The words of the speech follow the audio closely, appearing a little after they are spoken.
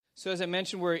So as I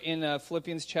mentioned, we're in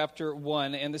Philippians chapter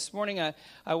 1, and this morning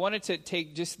I wanted to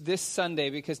take just this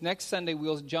Sunday, because next Sunday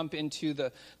we'll jump into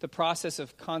the process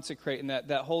of consecrating,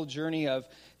 that whole journey of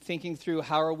thinking through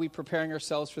how are we preparing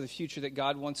ourselves for the future that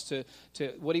God wants to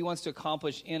what He wants to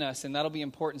accomplish in us, and that'll be an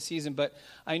important season. But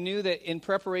I knew that in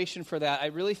preparation for that, I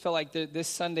really felt like this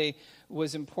Sunday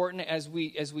was important as we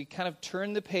kind of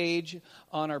turn the page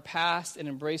on our past and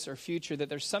embrace our future, that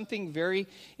there's something very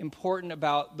important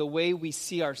about the way we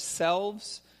see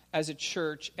ourselves as a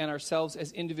church and ourselves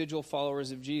as individual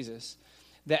followers of Jesus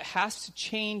that has to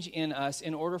change in us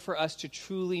in order for us to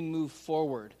truly move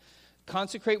forward.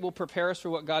 Consecrate will prepare us for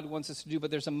what God wants us to do,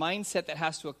 but there's a mindset that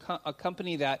has to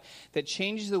accompany that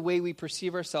changes the way we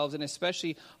perceive ourselves, and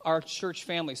especially our church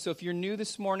family. So if you're new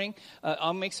this morning,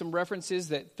 I'll make some references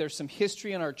that there's some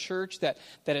history in our church that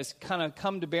has kind of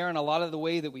come to bear on a lot of the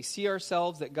way that we see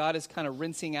ourselves, that God is kind of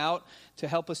rinsing out to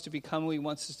help us to become who He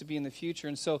wants us to be in the future.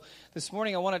 And so this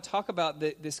morning I want to talk about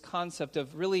this concept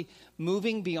of really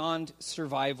moving beyond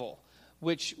survival.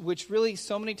 Which really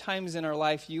so many times in our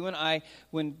life, you and I,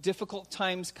 when difficult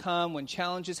times come, when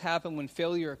challenges happen, when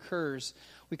failure occurs,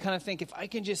 we kind of think, if I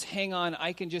can just hang on,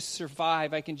 I can just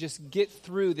survive, I can just get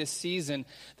through this season,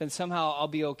 then somehow I'll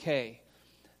be okay.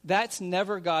 That's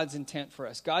never God's intent for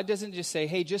us. God doesn't just say,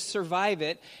 hey, just survive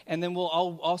it, and then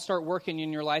I'll start working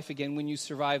in your life again when you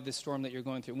survive the storm that you're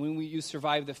going through, when you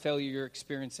survive the failure you're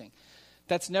experiencing.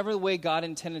 That's never the way God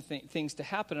intended things to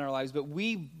happen in our lives, but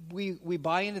we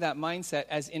buy into that mindset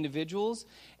as individuals,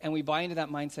 and we buy into that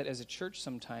mindset as a church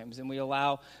sometimes, and we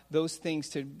allow those things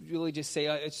to really just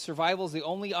say, survival is the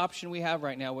only option we have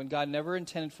right now, when God never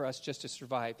intended for us just to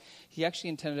survive. He actually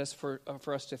intended us for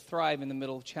us to thrive in the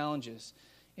middle of challenges,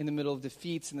 in the middle of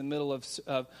defeats, in the middle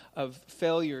of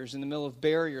failures, in the middle of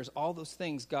barriers. All those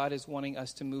things, God is wanting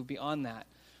us to move beyond that.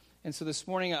 And so this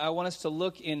morning, I want us to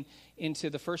look into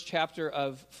the first chapter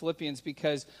of Philippians,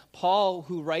 because Paul,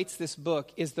 who writes this book,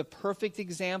 is the perfect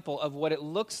example of what it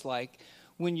looks like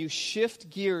when you shift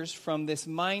gears from this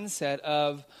mindset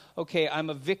of, okay,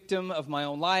 I'm a victim of my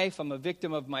own life, I'm a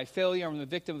victim of my failure, I'm a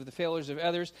victim of the failures of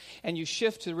others, and you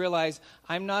shift to realize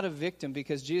I'm not a victim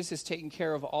because Jesus has taken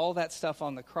care of all that stuff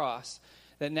on the cross.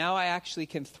 That now I actually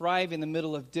can thrive in the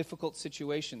middle of difficult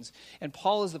situations. And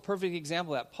Paul is the perfect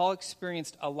example of that. Paul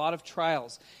experienced a lot of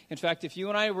trials. In fact, if you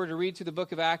and I were to read through the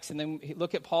book of Acts and then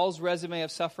look at Paul's resume of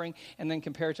suffering and then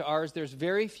compare it to ours, there's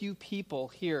very few people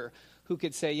here who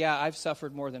could say, yeah, I've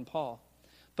suffered more than Paul.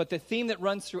 But the theme that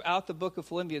runs throughout the book of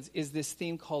Philippians is this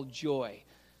theme called joy.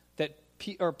 That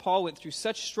Paul went through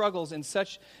such struggles and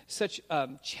such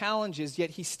challenges, yet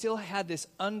he still had this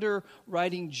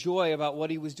underwriting joy about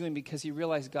what he was doing, because he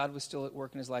realized God was still at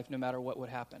work in his life no matter what would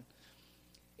happen.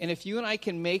 And if you and I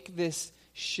can make this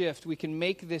shift, we can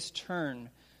make this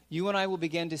turn, you and I will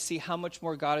begin to see how much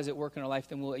more God is at work in our life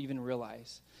than we'll even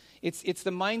realize. It's the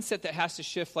mindset that has to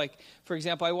shift. Like, for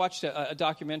example, I watched a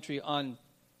documentary on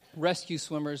rescue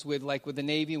swimmers with the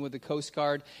Navy and with the Coast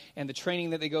Guard, and the training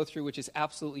that they go through, which is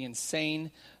absolutely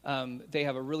insane. They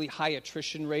have a really high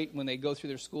attrition rate when they go through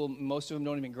their school. Most of them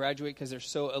don't even graduate because they're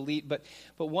so elite. But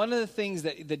one of the things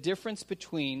that the difference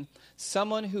between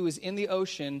someone who is in the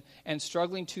ocean and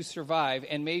struggling to survive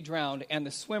and may drown, and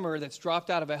the swimmer that's dropped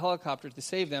out of a helicopter to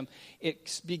save them,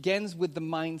 it begins with the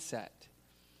mindset.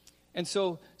 And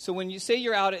so when you say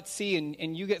you're out at sea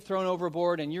and you get thrown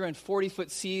overboard and you're in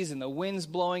 40-foot seas and the wind's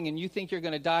blowing and you think you're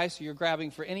going to die, so you're grabbing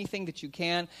for anything that you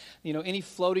can, any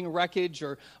floating wreckage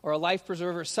or a life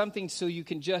preserver, something so you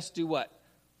can just do what?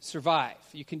 Survive.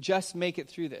 You can just make it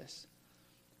through this.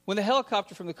 When the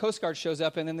helicopter from the Coast Guard shows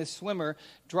up and then this swimmer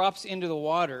drops into the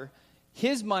water,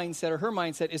 his mindset or her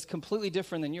mindset is completely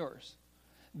different than yours.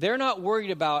 They're not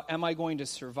worried about, am I going to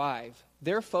survive?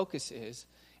 Their focus is,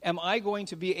 am I going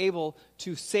to be able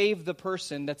to save the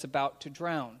person that's about to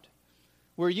drown?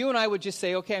 Where you and I would just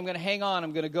say, okay, I'm going to hang on.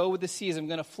 I'm going to go with the seas. I'm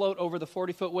going to float over the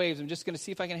 40-foot waves. I'm just going to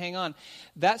see if I can hang on.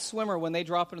 That swimmer, when they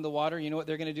drop into the water, you know what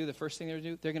they're going to do? The first thing they're going to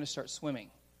do? They're going to start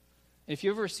swimming. And if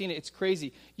you've ever seen it, it's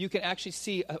crazy. You can actually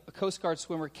see a Coast Guard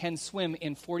swimmer can swim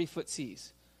in 40-foot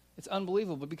seas. It's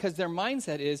unbelievable, because their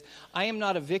mindset is, I am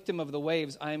not a victim of the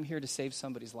waves. I am here to save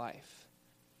somebody's life.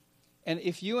 And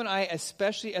if you and I,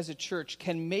 especially as a church,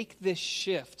 can make this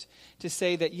shift to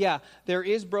say that, yeah, there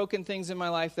is broken things in my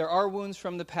life, there are wounds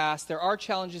from the past, there are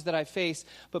challenges that I face,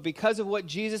 but because of what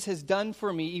Jesus has done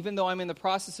for me, even though I'm in the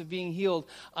process of being healed,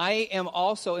 I am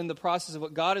also in the process of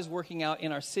what God is working out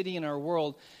in our city and our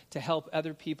world to help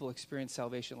other people experience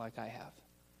salvation like I have.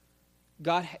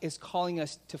 God is calling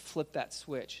us to flip that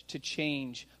switch, to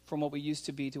change from what we used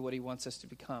to be to what He wants us to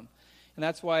become. And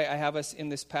that's why I have us in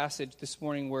this passage this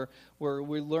morning where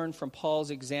we learn from Paul's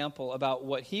example about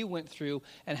what he went through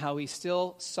and how he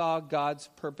still saw God's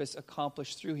purpose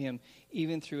accomplished through him,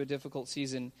 even through a difficult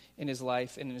season in his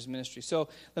life and in his ministry. So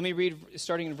let me read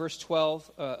starting in verse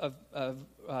 12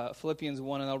 of Philippians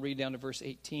 1, and I'll read down to verse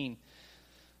 18.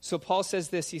 So Paul says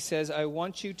this, he says, I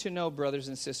want you to know, brothers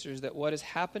and sisters, that what has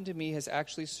happened to me has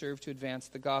actually served to advance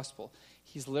the gospel.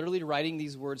 He's literally writing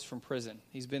these words from prison.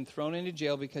 He's been thrown into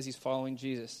jail because he's following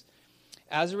Jesus.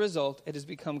 As a result, it has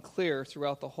become clear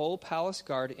throughout the whole palace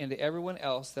guard and to everyone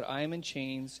else that I am in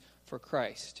chains for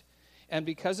Christ. And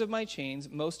because of my chains,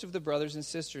 most of the brothers and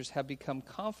sisters have become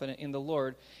confident in the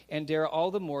Lord and dare all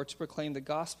the more to proclaim the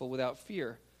gospel without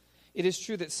fear. It is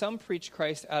true that some preach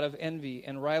Christ out of envy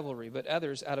and rivalry, but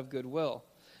others out of goodwill.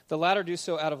 The latter do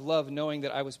so out of love, knowing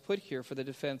that I was put here for the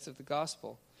defense of the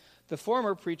gospel. The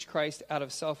former preach Christ out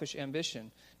of selfish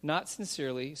ambition, not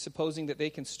sincerely, supposing that they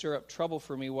can stir up trouble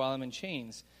for me while I'm in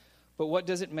chains. But what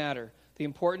does it matter? The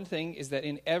important thing is that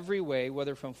in every way,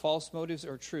 whether from false motives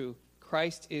or true,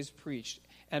 Christ is preached.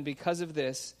 And because of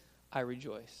this, I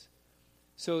rejoice.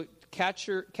 So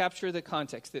capture the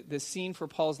context, the scene for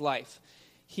Paul's life.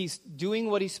 He's doing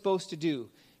what he's supposed to do.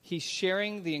 He's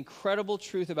sharing the incredible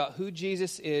truth about who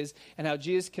Jesus is and how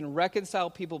Jesus can reconcile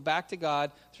people back to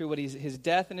God through his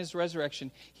death and his resurrection.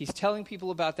 He's telling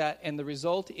people about that, and the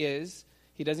result is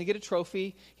he doesn't get a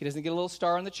trophy. He doesn't get a little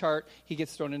star on the chart. He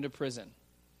gets thrown into prison.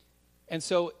 And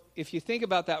so if you think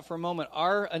about that for a moment,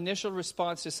 our initial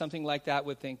response to something like that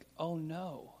would think, oh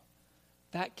no,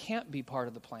 that can't be part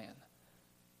of the plan.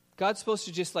 God's supposed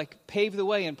to just pave the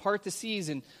way and part the seas,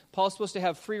 and Paul's supposed to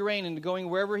have free reign and going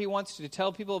wherever he wants to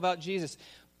tell people about Jesus.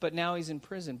 But now he's in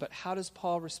prison. But how does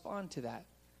Paul respond to that?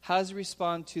 How does he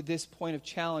respond to this point of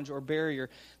challenge or barrier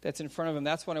that's in front of him?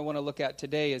 That's what I want to look at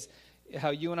today, is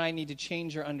how you and I need to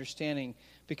change our understanding,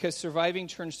 because surviving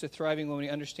turns to thriving when we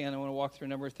understand. I want to walk through a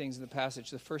number of things in the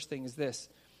passage. The first thing is this: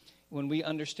 when we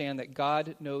understand that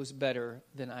God knows better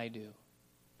than I do.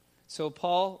 So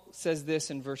Paul says this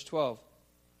in verse 12.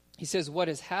 He says, what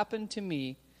has happened to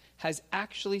me has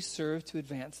actually served to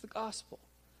advance the gospel.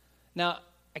 Now,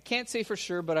 I can't say for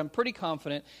sure, but I'm pretty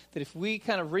confident that if we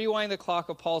kind of rewind the clock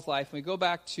of Paul's life and we go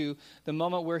back to the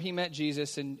moment where he met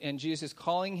Jesus and Jesus is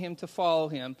calling him to follow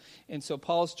him, and so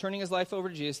Paul's turning his life over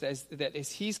to Jesus, that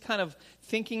as he's kind of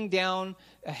thinking down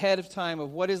ahead of time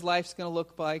of what his life's going to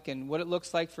look like and what it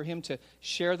looks like for him to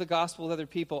share the gospel with other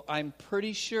people, I'm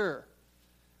pretty sure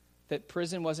that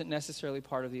prison wasn't necessarily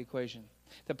part of the equation.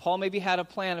 That Paul maybe had a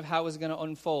plan of how it was going to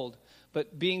unfold,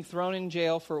 but being thrown in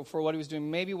jail for what he was doing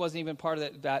maybe wasn't even part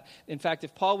of that. In fact,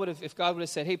 if God would have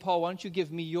said, hey, Paul, why don't you give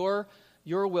me your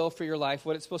will for your life,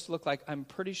 what it's supposed to look like, I'm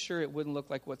pretty sure it wouldn't look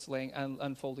like what's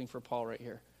unfolding for Paul right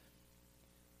here.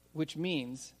 Which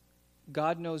means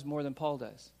God knows more than Paul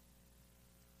does.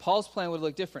 Paul's plan would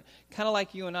look different. Kind of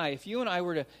like you and I. If you and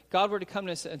I God were to come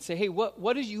to us and say, hey,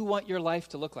 what do you want your life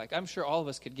to look like? I'm sure all of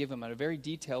us could give him a very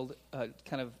detailed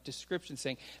kind of description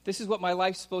saying, this is what my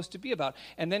life's supposed to be about.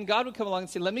 And then God would come along and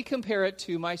say, let me compare it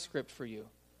to my script for you.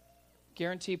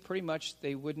 Guarantee pretty much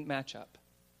they wouldn't match up.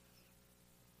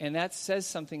 And that says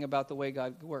something about the way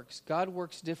God works. God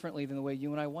works differently than the way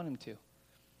you and I want him to.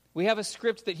 We have a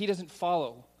script that he doesn't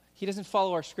follow. He doesn't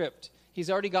follow our script. He's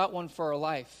already got one for our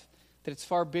life, that it's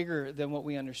far bigger than what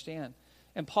we understand.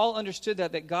 And Paul understood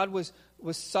that God was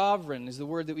sovereign, is the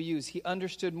word that we use. He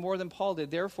understood more than Paul did.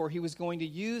 Therefore, he was going to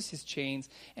use his chains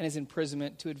and his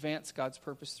imprisonment to advance God's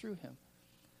purpose through him.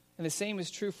 And the same is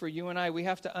true for you and I. We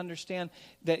have to understand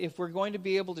that if we're going to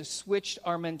be able to switch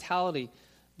our mentality,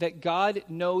 that God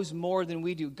knows more than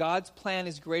we do. God's plan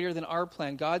is greater than our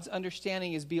plan. God's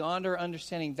understanding is beyond our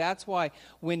understanding. That's why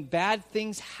when bad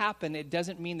things happen, it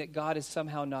doesn't mean that God is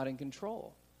somehow not in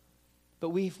control. But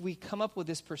we come up with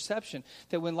this perception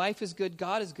that when life is good,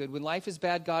 God is good. When life is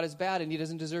bad, God is bad, and he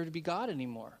doesn't deserve to be God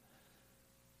anymore.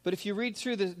 But if you read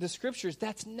through the scriptures,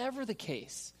 that's never the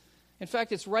case. In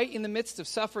fact, it's right in the midst of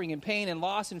suffering and pain and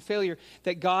loss and failure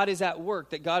that God is at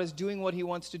work, that God is doing what he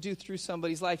wants to do through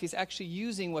somebody's life. He's actually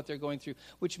using what they're going through,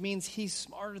 which means he's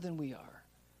smarter than we are.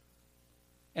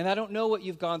 And I don't know what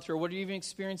you've gone through or what you're even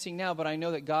experiencing now, but I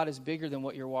know that God is bigger than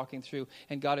what you're walking through,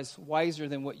 and God is wiser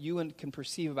than what you can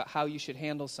perceive about how you should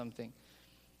handle something.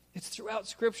 It's throughout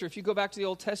Scripture. If you go back to the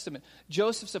Old Testament,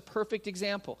 Joseph's a perfect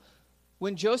example.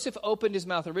 When Joseph opened his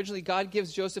mouth, originally God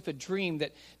gives Joseph a dream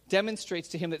that demonstrates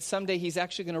to him that someday he's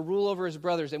actually going to rule over his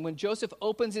brothers. And when Joseph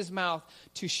opens his mouth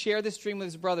to share this dream with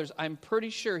his brothers, I'm pretty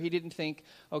sure he didn't think,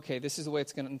 okay, this is the way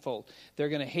it's going to unfold. They're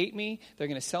going to hate me. They're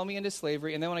going to sell me into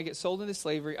slavery. And then when I get sold into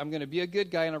slavery, I'm going to be a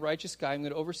good guy and a righteous guy. I'm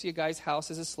going to oversee a guy's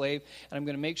house as a slave. And I'm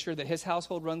going to make sure that his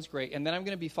household runs great. And then I'm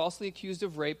going to be falsely accused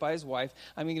of rape by his wife.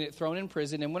 I'm going to get thrown in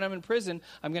prison. And when I'm in prison,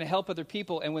 I'm going to help other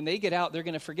people. And when they get out, they're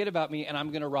going to forget about me and I'm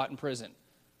going to rot in prison.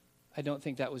 I don't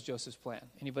think that was Joseph's plan.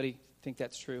 Anybody think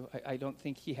that's true? I don't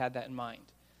think he had that in mind.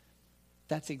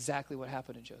 That's exactly what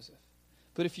happened to Joseph.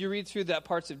 But if you read through those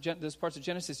parts of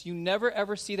Genesis, you never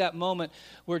ever see that moment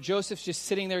where Joseph's just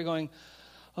sitting there going,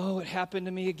 oh, it happened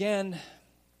to me again.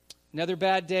 Another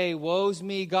bad day. Woe's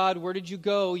me, God, where did you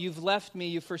go? You've left me.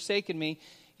 You've forsaken me.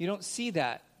 You don't see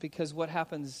that because what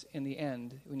happens in the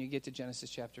end when you get to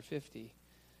Genesis chapter 50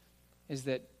 is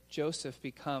that Joseph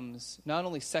becomes not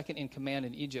only second in command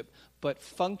in Egypt, but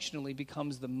functionally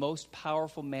becomes the most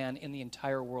powerful man in the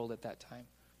entire world at that time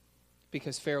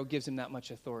because Pharaoh gives him that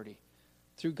much authority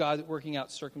through God working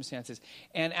out circumstances.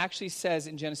 And actually says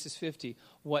in Genesis 50,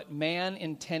 what man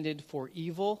intended for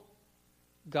evil,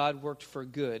 God worked for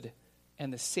good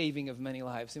and the saving of many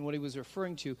lives. And what he was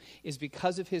referring to is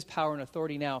because of his power and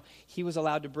authority now, he was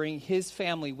allowed to bring his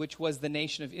family, which was the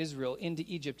nation of Israel, into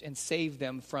Egypt and save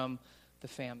them from the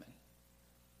famine.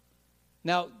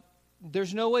 Now,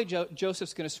 there's no way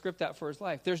Joseph's going to script that for his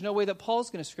life. There's no way that Paul's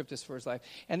going to script this for his life.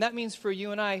 And that means for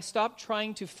you and I, stop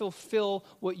trying to fulfill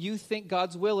what you think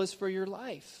God's will is for your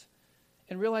life.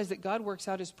 And realize that God works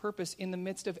out his purpose in the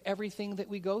midst of everything that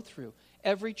we go through.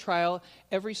 Every trial,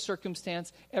 every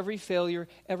circumstance, every failure,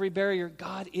 every barrier,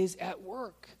 God is at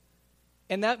work.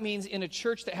 And that means in a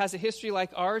church that has a history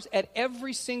like ours, at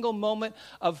every single moment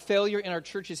of failure in our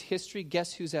church's history,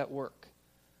 guess who's at work?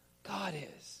 God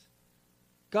is.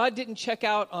 God didn't check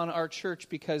out on our church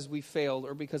because we failed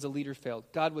or because a leader failed.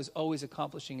 God was always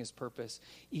accomplishing his purpose,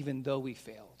 even though we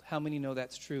failed. How many know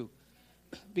that's true?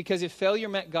 Because if failure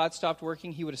meant God stopped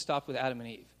working, he would have stopped with Adam and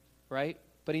Eve, right?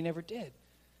 But he never did.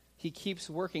 He keeps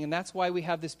working, and that's why we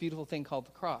have this beautiful thing called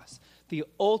the cross. The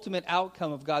ultimate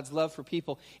outcome of God's love for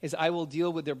people is I will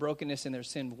deal with their brokenness and their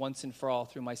sin once and for all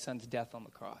through my son's death on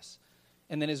the cross.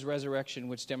 And then his resurrection,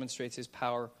 which demonstrates his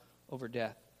power over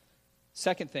death.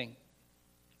 Second thing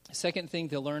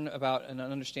to learn about and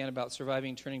understand about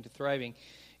surviving, turning to thriving,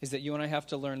 is that you and I have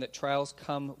to learn that trials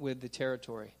come with the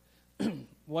territory.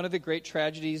 One of the great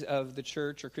tragedies of the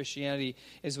church or Christianity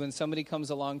is when somebody comes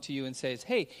along to you and says,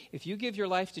 hey, if you give your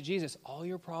life to Jesus, all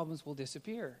your problems will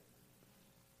disappear.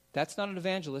 That's not an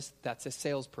evangelist, that's a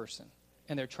salesperson.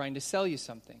 And they're trying to sell you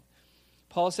something.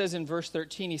 Paul says in verse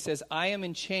 13, he says, I am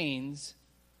in chains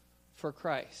for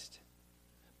Christ.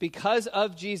 Because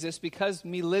of Jesus, because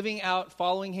me living out,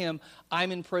 following him,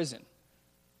 I'm in prison.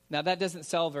 Now, that doesn't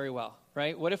sell very well,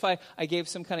 right? What if I gave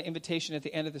some kind of invitation at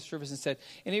the end of the service and said,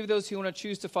 any of those who want to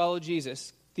choose to follow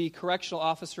Jesus, the correctional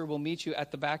officer will meet you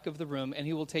at the back of the room and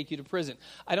he will take you to prison.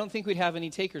 I don't think we'd have any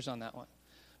takers on that one.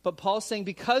 But Paul's saying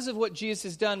because of what Jesus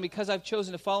has done, because I've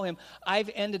chosen to follow him, I've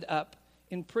ended up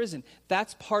in prison.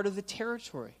 That's part of the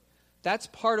territory. That's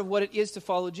part of what it is to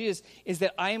follow Jesus, is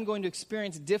that I am going to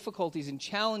experience difficulties and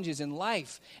challenges in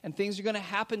life, and things are going to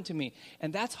happen to me.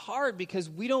 And that's hard because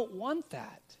we don't want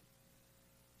that.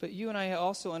 But you and I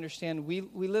also understand we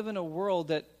live in a world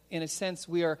that, in a sense,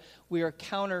 we are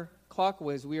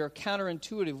counterclockwise. We are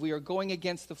counterintuitive. We are going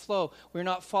against the flow. We're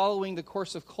not following the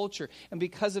course of culture. And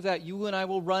because of that, you and I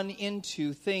will run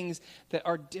into things that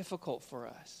are difficult for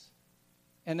us.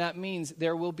 And that means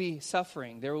there will be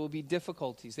suffering, there will be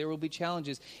difficulties, there will be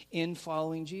challenges in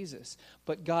following Jesus.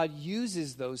 But God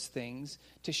uses those things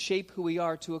to shape who we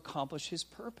are to accomplish his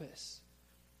purpose.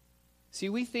 See,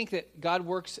 we think that God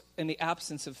works in the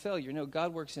absence of failure. No,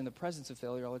 God works in the presence of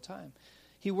failure all the time.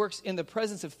 He works in the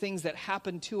presence of things that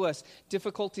happen to us,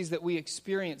 difficulties that we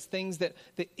experience, things that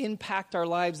impact our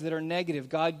lives that are negative.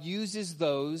 God uses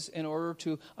those in order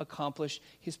to accomplish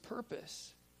his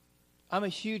purpose. I'm a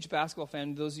huge basketball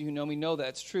fan. Those of you who know me know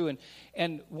that's true.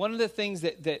 And one of the things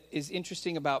that is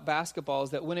interesting about basketball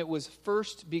is that when it was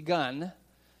first begun,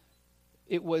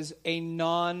 it was a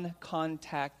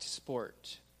non-contact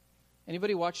sport.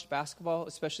 Anybody watched basketball,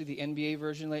 especially the NBA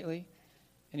version lately?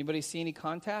 Anybody see any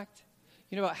contact?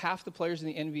 You know, about half the players in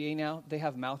the NBA now, they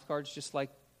have mouth guards just like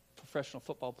professional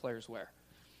football players wear.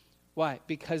 Why?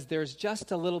 Because there's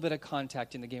just a little bit of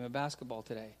contact in the game of basketball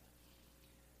today.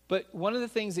 But one of the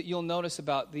things that you'll notice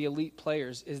about the elite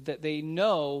players is that they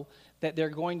know that they're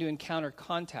going to encounter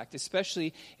contact,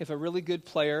 especially if a really good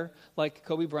player like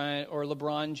Kobe Bryant or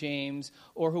LeBron James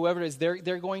or whoever it is,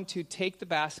 they're going to take the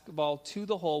basketball to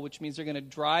the hole, which means they're going to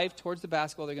drive towards the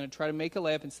basketball. They're going to try to make a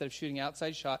layup instead of shooting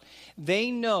outside shot. They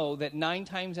know that 9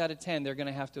 times out of 10, they're going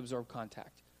to have to absorb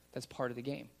contact. That's part of the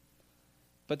game.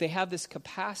 But they have this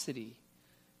capacity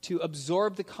to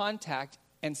absorb the contact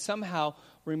and somehow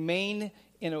remain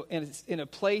in a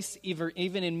place,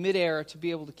 even in midair, to be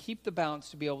able to keep the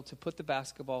bounce, to be able to put the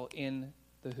basketball in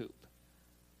the hoop.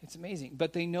 It's amazing.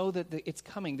 But they know that it's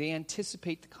coming. They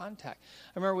anticipate the contact.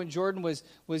 I remember when Jordan was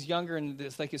younger and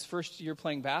this, like his first year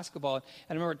playing basketball, and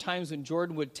I remember times when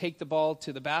Jordan would take the ball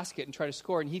to the basket and try to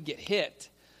score, and he'd get hit.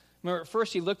 I remember at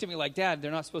first he looked at me like, Dad, they're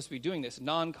not supposed to be doing this.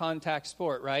 Non-contact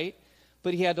sport, right?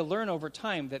 But he had to learn over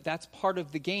time that that's part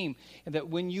of the game, and that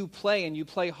when you play and you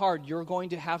play hard, you're going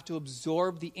to have to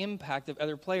absorb the impact of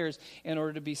other players in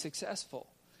order to be successful.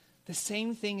 The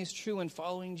same thing is true in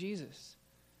following Jesus.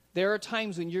 There are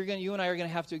times when you and I are going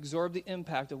to have to absorb the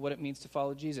impact of what it means to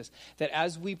follow Jesus. That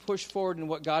as we push forward in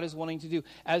what God is wanting to do,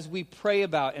 as we pray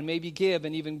about and maybe give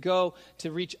and even go to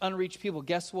reach unreached people,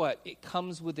 guess what? It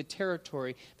comes with the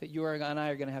territory that you and I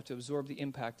are going to have to absorb the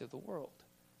impact of the world.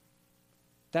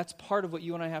 That's part of what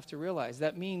you and I have to realize.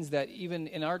 That means that even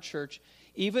in our church,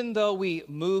 even though we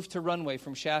moved to Runway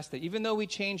from Shasta, even though we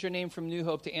changed our name from New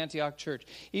Hope to Antioch Church,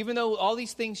 even though all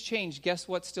these things changed, guess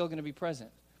what's still going to be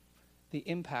present? The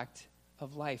impact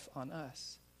of life on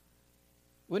us.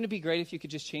 Wouldn't it be great if you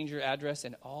could just change your address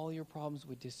and all your problems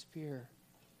would disappear?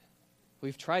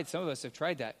 We've tried. Some of us have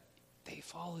tried that. They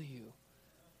follow you.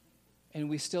 And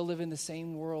we still live in the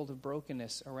same world of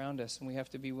brokenness around us, and we have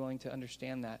to be willing to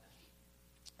understand that.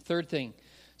 Third thing,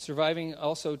 surviving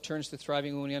also turns to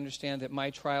thriving when we understand that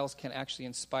my trials can actually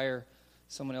inspire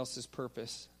someone else's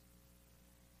purpose.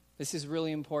 This is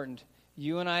really important.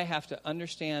 You and I have to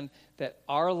understand that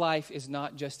our life is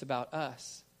not just about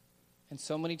us. And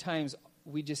so many times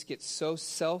we just get so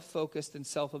self-focused and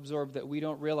self-absorbed that we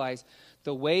don't realize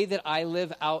the way that I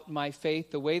live out my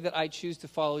faith, the way that I choose to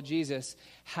follow Jesus,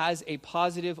 has a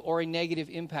positive or a negative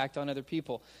impact on other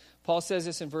people. Paul says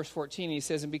this in verse 14. He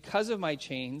says, and because of my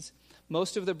chains,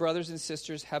 most of the brothers and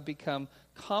sisters have become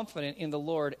confident in the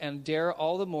Lord and dare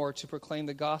all the more to proclaim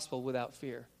the gospel without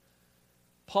fear.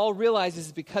 Paul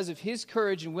realizes because of his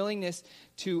courage and willingness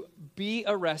to be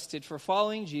arrested for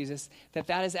following Jesus, that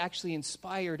has actually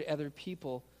inspired other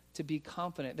people to be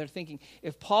confident. They're thinking,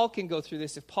 if Paul can go through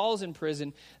this, if Paul's in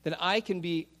prison, then I can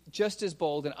be just as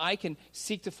bold, and I can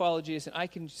seek to follow Jesus, and I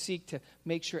can seek to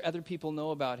make sure other people know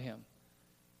about him.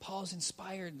 Paul's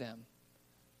inspired them.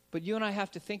 But you and I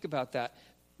have to think about that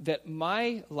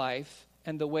my life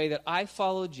and the way that I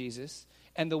follow Jesus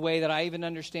and the way that I even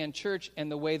understand church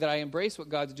and the way that I embrace what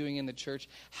God's doing in the church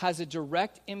has a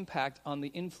direct impact on the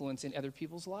influence in other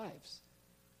people's lives.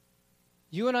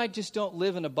 You and I just don't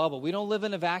live in a bubble. We don't live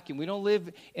in a vacuum. We don't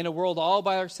live in a world all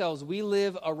by ourselves. We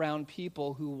live around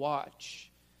people who watch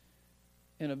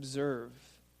and observe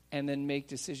and then make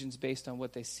decisions based on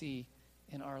what they see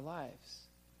in our lives.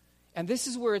 And this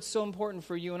is where it's so important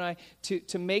for you and I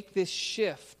to make this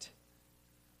shift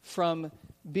from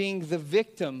being the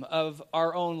victim of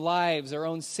our own lives, our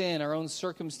own sin, our own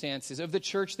circumstances, of the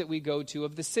church that we go to,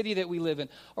 of the city that we live in,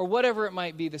 or whatever it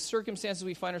might be, the circumstances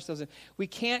we find ourselves in. We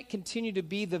can't continue to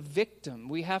be the victim.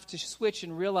 We have to switch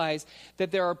and realize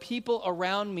that there are people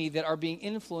around me that are being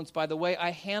influenced by the way I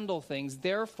handle things.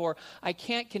 Therefore, I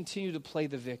can't continue to play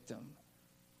the victim.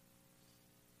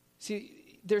 See,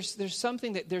 there's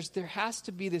something that there has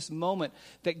to be this moment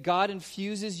that God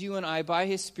infuses you and I by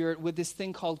his Spirit with this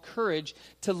thing called courage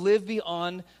to live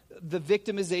beyond the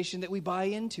victimization that we buy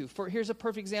into. Here's a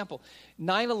perfect example.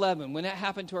 9/11, when that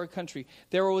happened to our country,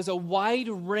 there was a wide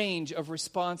range of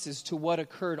responses to what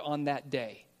occurred on that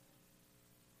day.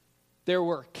 There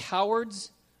were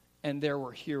cowards and there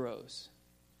were heroes.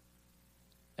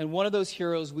 And one of those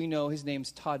heroes, we know his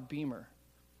name's Todd Beamer.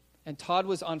 And Todd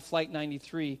was on Flight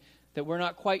 93 that we're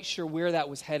not quite sure where that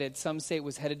was headed. Some say it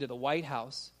was headed to the White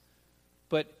House.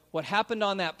 But what happened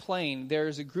on that plane,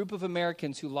 there's a group of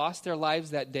Americans who lost their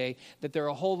lives that day, that there are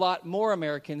a whole lot more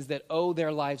Americans that owe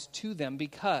their lives to them,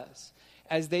 because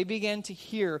as they began to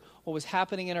hear what was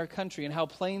happening in our country and how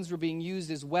planes were being used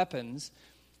as weapons,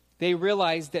 they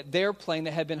realized that their plane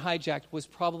that had been hijacked was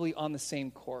probably on the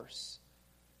same course.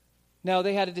 Now,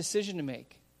 they had a decision to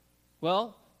make.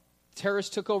 Well,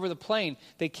 terrorists took over the plane.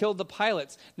 They killed the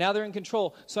pilots. Now they're in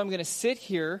control. So I'm going to sit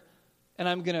here and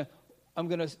I'm going to I'm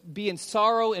going to be in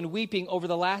sorrow and weeping over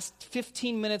the last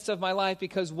 15 minutes of my life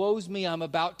because woe's me, I'm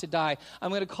about to die. I'm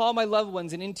going to call my loved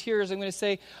ones, and in tears I'm going to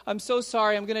say, I'm so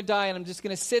sorry, I'm going to die, and I'm just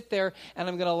going to sit there and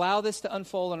I'm going to allow this to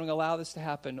unfold and I'm going to allow this to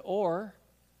happen. Or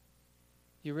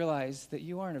you realize that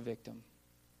you aren't a victim,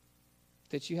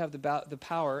 that you have the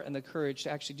power and the courage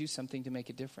to actually do something to make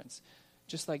a difference.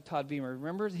 Just like Todd Beamer.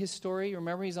 Remember his story?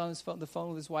 Remember he's on the phone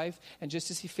with his wife, and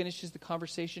just as he finishes the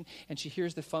conversation and she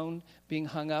hears the phone being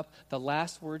hung up, the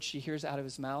last word she hears out of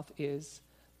his mouth is,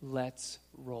 "Let's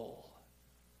roll."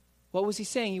 What was he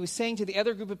saying? He was saying to the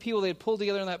other group of people they had pulled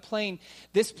together on that plane,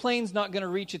 this plane's not going to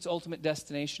reach its ultimate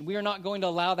destination. We are not going to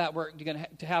allow that work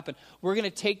to happen. We're going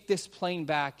to take this plane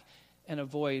back and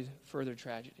avoid further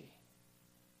tragedy.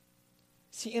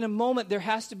 See, in a moment, there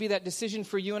has to be that decision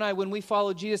for you and I when we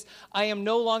follow Jesus. I am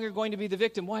no longer going to be the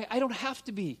victim. Why? I don't have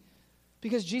to be.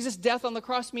 Because Jesus' death on the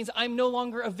cross means I'm no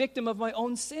longer a victim of my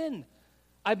own sin.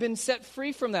 I've been set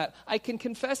free from that. I can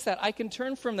confess that. I can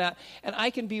turn from that. And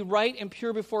I can be right and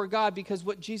pure before God because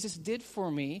what Jesus did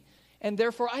for me. And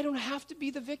therefore, I don't have to be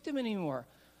the victim anymore.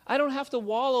 I don't have to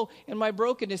wallow in my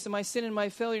brokenness and my sin and my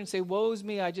failure and say, woe's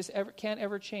me, I just can't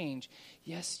ever change.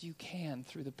 Yes, you can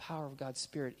through the power of God's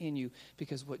Spirit in you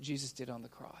because what Jesus did on the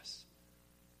cross.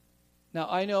 Now,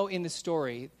 I know in the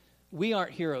story, we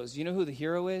aren't heroes. You know who the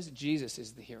hero is? Jesus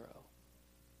is the hero.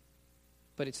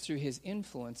 But it's through his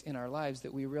influence in our lives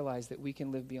that we realize that we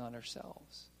can live beyond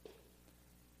ourselves.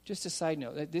 Just a side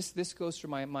note, this goes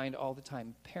through my mind all the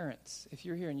time. Parents, if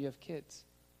you're here and you have kids,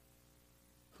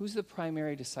 who's the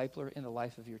primary discipler in the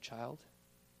life of your child?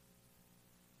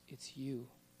 It's you.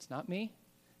 It's not me.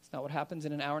 It's not what happens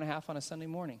in an hour and a half on a Sunday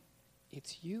morning.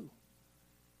 It's you.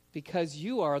 Because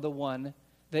you are the one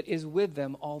that is with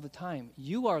them all the time.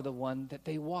 You are the one that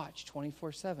they watch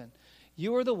 24/7.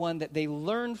 You are the one that they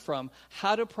learn from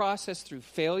how to process through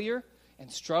failure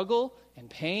and struggle and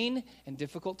pain and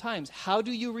difficult times. How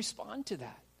do you respond to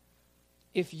that?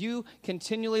 If you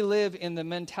continually live in the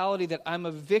mentality that I'm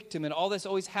a victim and all this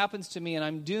always happens to me and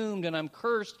I'm doomed and I'm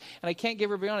cursed and I can't get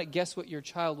beyond it, guess what your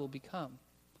child will become?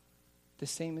 The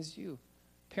same as you.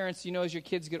 Parents, you know, as your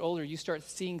kids get older, you start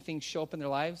seeing things show up in their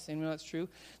lives. Anyone know that's true?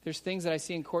 There's things that I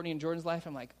see in Courtney and Jordan's life.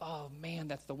 I'm like, oh man,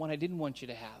 that's the one I didn't want you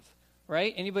to have.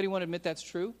 Right? Anybody want to admit that's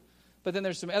true? But then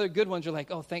there's some other good ones. You're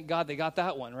like, oh, thank God they got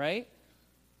that one, right?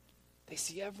 They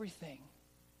see everything.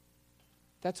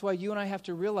 That's why you and I have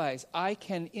to realize I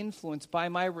can influence by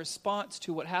my response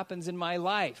to what happens in my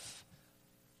life.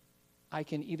 I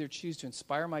can either choose to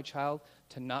inspire my child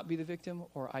to not be the victim,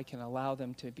 or I can allow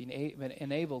them to be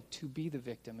enabled to be the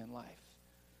victim in life.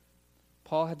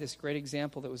 Paul had this great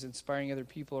example that was inspiring other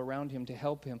people around him to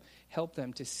help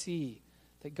them to see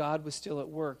that God was still at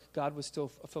work. God was still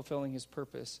fulfilling his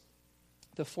purpose.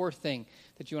 The fourth thing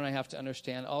that you and I have to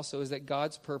understand also is that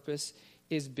God's purpose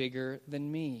is bigger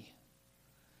than me.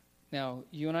 Now,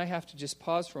 you and I have to just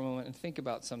pause for a moment and think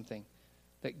about something.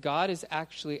 That God is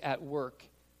actually at work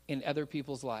in other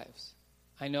people's lives.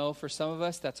 I know for some of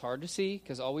us that's hard to see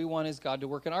because all we want is God to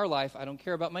work in our life. I don't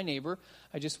care about my neighbor.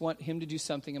 I just want him to do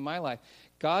something in my life.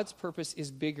 God's purpose is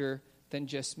bigger than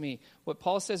just me. What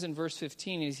Paul says in verse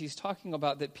 15 is he's talking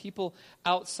about that people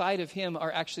outside of him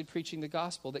are actually preaching the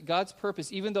gospel. That God's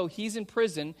purpose, even though he's in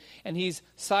prison and he's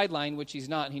sidelined, which he's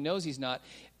not, and he knows he's not,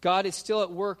 God is still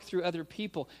at work through other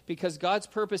people because God's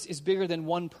purpose is bigger than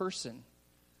one person.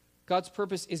 God's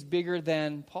purpose is bigger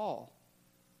than Paul.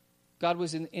 God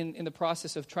was in the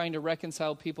process of trying to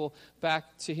reconcile people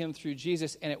back to him through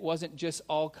Jesus, and it wasn't just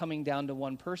all coming down to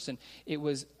one person. It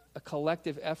was a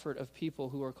collective effort of people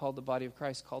who are called the body of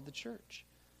Christ, called the church.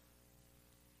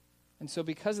 And so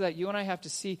because of that, you and I have to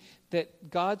see that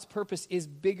God's purpose is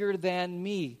bigger than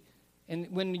me.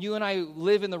 And when you and I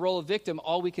live in the role of victim,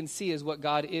 all we can see is what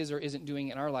God is or isn't doing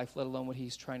in our life, let alone what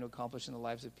he's trying to accomplish in the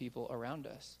lives of people around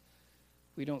us.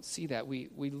 We don't see that. We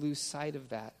lose sight of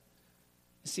that.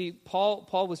 See, Paul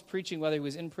was preaching whether he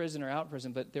was in prison or out of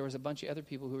prison, but there was a bunch of other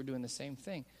people who were doing the same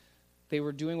thing. They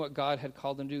were doing what God had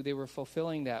called them to do. They were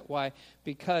fulfilling that. Why?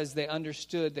 Because they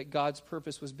understood that God's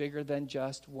purpose was bigger than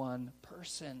just one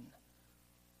person.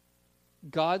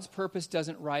 God's purpose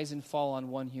doesn't rise and fall on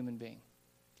one human being.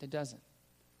 It doesn't.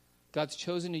 God's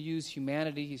chosen to use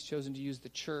humanity. He's chosen to use the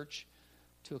church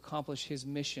to accomplish his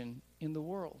mission in the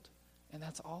world. And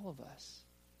that's all of us.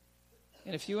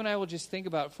 And if you and I will just think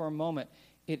about it for a moment,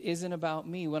 it isn't about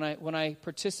me. When I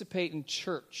participate in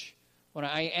church, when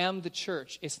I am the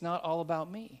church, it's not all about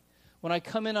me. When I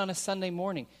come in on a Sunday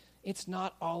morning, it's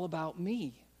not all about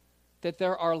me. That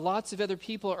there are lots of other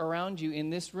people around you in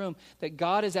this room that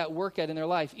God is at work at in their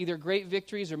life, either great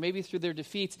victories or maybe through their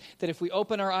defeats, that if we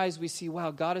open our eyes, we see,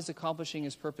 wow, God is accomplishing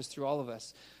his purpose through all of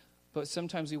us. But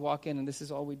sometimes we walk in and this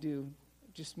is all we do.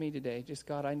 Just me today. Just,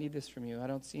 God, I need this from you. I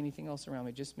don't see anything else around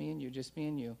me. Just me and you, just me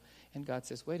and you. And God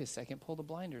says, wait a second, pull the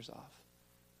blinders off.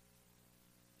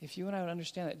 If you and I would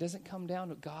understand that, it doesn't come down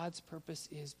to God's purpose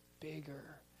is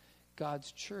bigger.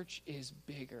 God's church is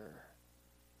bigger.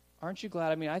 Aren't you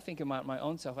glad? I mean, I think about my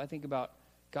own self. I think about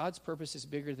God's purpose is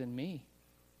bigger than me.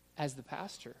 As the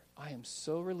pastor, I am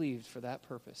so relieved for that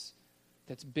purpose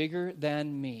that's bigger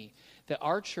than me. That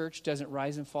our church doesn't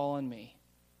rise and fall on me.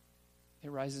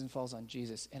 It rises and falls on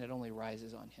Jesus, and it only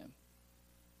rises on him.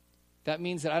 That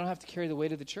means that I don't have to carry the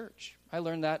weight of the church. I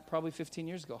learned that probably 15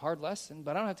 years ago. Hard lesson,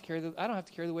 but I don't have to carry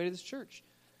the weight of this church.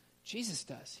 Jesus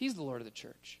does. He's the Lord of the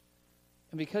church.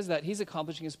 And because of that, he's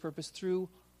accomplishing his purpose through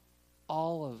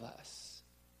all of us,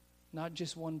 not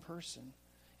just one person.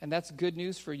 And that's good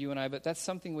news for you and I, but that's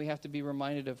something we have to be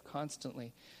reminded of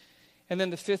constantly. And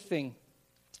then the fifth thing,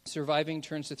 surviving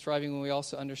turns to thriving when we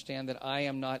also understand that I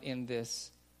am not in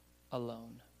this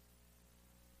alone.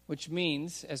 Which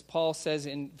means, as Paul says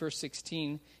in verse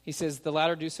 16, he says, the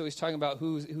latter do so. He's talking about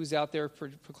who's out there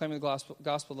proclaiming the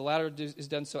gospel. The latter is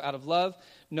done so out of love,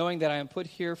 knowing that I am put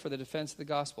here for the defense of the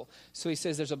gospel. So he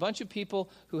says there's a bunch of people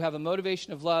who have a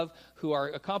motivation of love, who are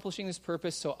accomplishing this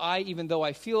purpose. So I, even though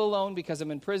I feel alone because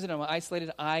I'm in prison, I'm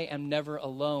isolated, I am never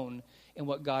alone in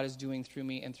what God is doing through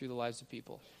me and through the lives of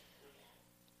people.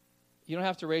 You don't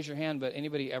have to raise your hand, but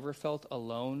anybody ever felt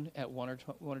alone at one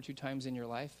or two times in your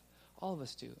life? All of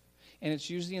us do. And it's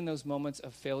usually in those moments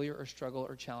of failure or struggle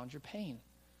or challenge or pain.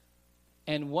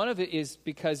 And one of it is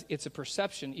because it's a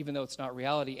perception, even though it's not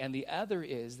reality. And the other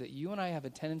is that you and I have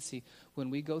a tendency, when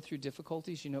we go through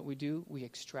difficulties, you know what we do? We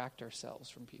extract ourselves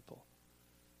from people.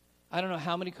 I don't know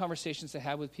how many conversations I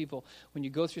have with people when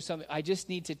you go through something, I just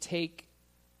need to take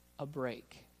a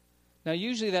break. Now,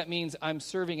 usually that means I'm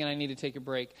serving and I need to take a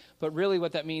break. But really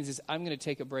what that means is I'm going to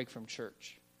take a break from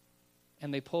church.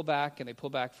 And they pull back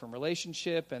from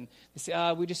relationship, and they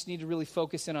say, we just need to really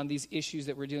focus in on these issues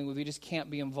that we're dealing with. We just can't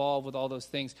be involved with all those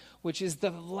things, which is the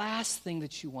last thing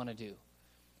that you want to do.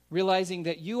 Realizing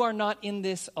that you are not in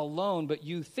this alone, but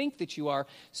you think that you are,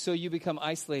 so you become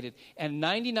isolated. And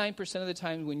 99% of the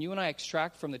time when you and I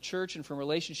extract from the church and from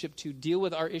relationship to deal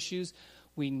with our issues,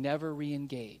 we never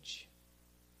re-engage,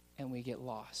 and we get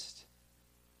lost.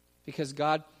 Because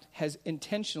God has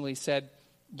intentionally said,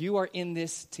 you are in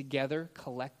this together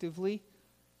collectively.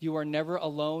 You are never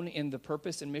alone in the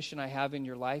purpose and mission I have in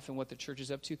your life and what the church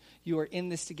is up to. You are in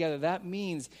this together. That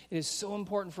means it is so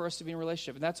important for us to be in a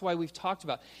relationship. And that's why we've talked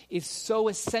about it's so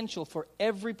essential for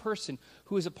every person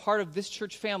who is a part of this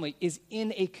church family is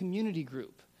in a community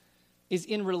group, is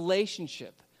in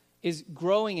relationship, is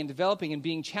growing and developing and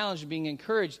being challenged and being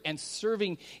encouraged and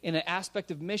serving in an aspect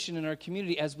of mission in our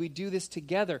community as we do this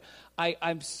together.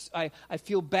 I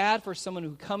feel bad for someone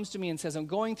who comes to me and says, I'm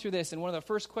going through this, and one of the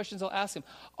first questions I'll ask them,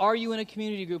 are you in a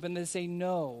community group? And they say,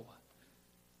 no.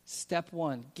 Step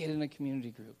one, get in a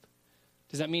community group.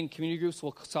 Does that mean community groups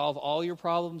will solve all your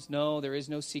problems? No, there is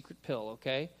no secret pill,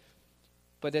 okay?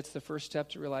 But that's the first step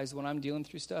to realize when I'm going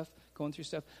through stuff,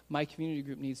 my community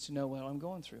group needs to know what I'm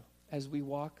going through as we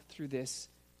walk through this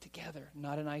together,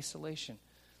 not in isolation.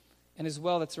 And as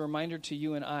well, that's a reminder to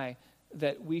you and I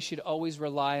that we should always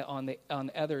rely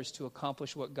on others to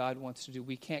accomplish what God wants to do.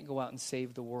 We can't go out and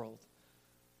save the world.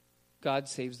 God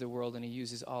saves the world, and he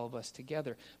uses all of us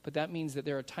together. But that means that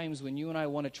there are times when you and I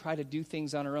want to try to do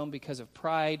things on our own because of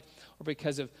pride or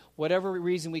because of whatever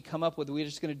reason we come up with. We're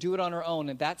just going to do it on our own,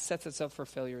 and that sets us up for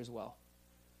failure as well.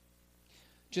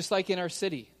 Just like in our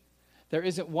city, there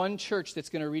isn't one church that's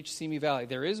going to reach Simi Valley.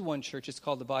 There is one church. It's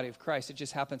called the Body of Christ. It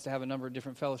just happens to have a number of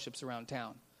different fellowships around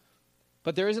town.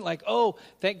 But there isn't like, oh,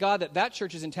 thank God that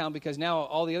church is in town because now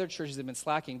all the other churches have been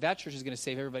slacking. That church is going to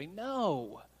save everybody.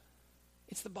 No.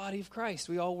 It's the body of Christ.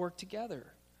 We all work together.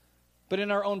 But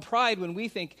in our own pride, when we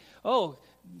think, oh,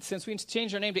 since we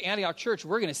changed our name to Antioch Church,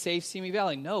 we're going to save Simi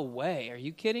Valley. No way. Are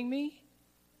you kidding me?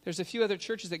 There's a few other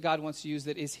churches that God wants to use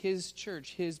that is his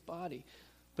church, his body.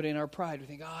 But in our pride, we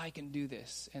think, I can do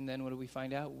this. And then what do we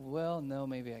find out? Well, no,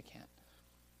 maybe I can't.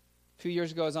 A few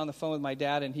years ago, I was on the phone with my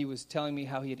dad, and he was telling me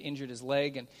how he had injured his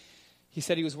leg. And he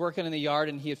said he was working in the yard,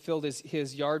 and he had filled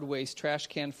his yard waste trash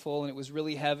can full, and it was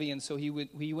really heavy. And so he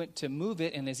went to move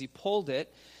it, and as he pulled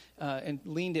it and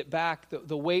leaned it back,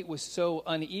 the weight was so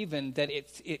uneven that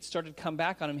it started to come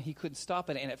back on him. He couldn't stop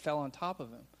it, and it fell on top of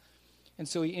him. And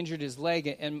so he injured his leg.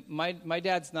 And my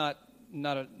dad's not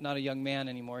not a young man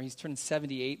anymore. He's turned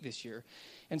 78 this year.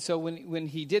 And so when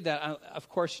he did that, of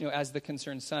course, as the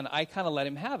concerned son, I kind of let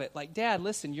him have it. Like, Dad,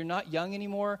 listen, you're not young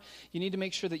anymore. You need to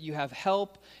make sure that you have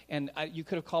help. And you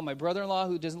could have called my brother-in-law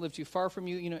who doesn't live too far from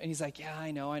you, And he's like, yeah,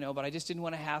 I know. But I just didn't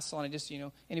want to hassle. And I just,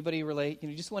 anybody relate?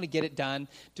 You just want to get it done.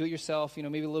 Do it yourself.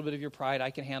 Maybe a little bit of your pride.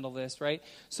 I can handle this, right?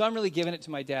 So I'm really giving it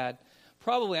to my dad.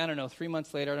 Probably, 3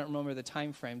 months later, I don't remember the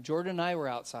time frame. Jordan and I were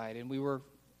outside, and we were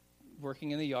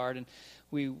working in the yard. And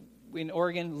in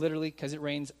Oregon, literally, because it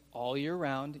rains all year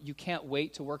round, you can't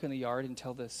wait to work in the yard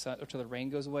until the rain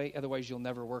goes away. Otherwise, you'll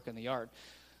never work in the yard.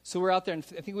 So we're out there, and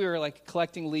I think we were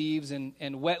collecting leaves,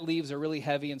 and wet leaves are really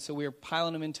heavy, and so we were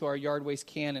piling them into our yard waste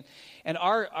can. And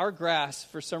our grass,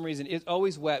 for some reason, it's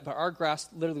always wet, but our grass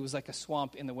literally was like a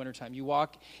swamp in the wintertime. You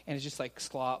walk, and it's just like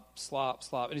slop, slop,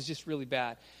 slop, and it's just really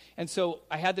bad. And so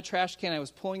I had the trash can, I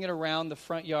was pulling it around the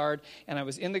front yard, and I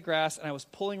was in the grass, and I was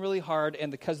pulling really hard,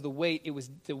 and because of the weight,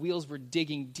 the wheels were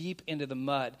digging deep into the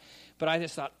mud. But I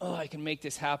just thought, I can make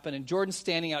this happen. And Jordan's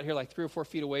standing out here 3 or 4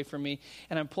 feet away from me,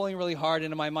 and I'm pulling really hard,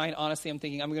 and in my mind, honestly, I'm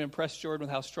thinking, I'm going to impress Jordan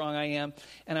with how strong I am,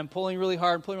 and I'm pulling really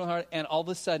hard, and all of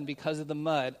a sudden, because of the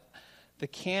mud, the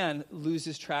can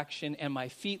loses traction, and my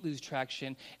feet lose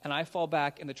traction, and I fall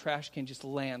back, and the trash can just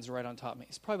lands right on top of me.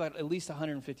 It's probably about at least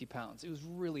 150 pounds. It was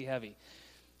really heavy.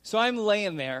 So I'm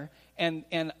laying there, and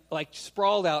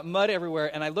sprawled out, mud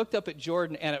everywhere, and I looked up at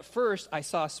Jordan, and at first, I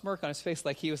saw a smirk on his face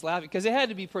like he was laughing, because it had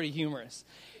to be pretty humorous.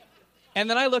 And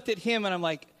then I looked at him, and I'm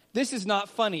like, this is not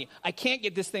funny. I can't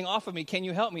get this thing off of me. Can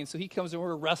you help me? And so he comes and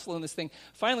we're wrestling this thing.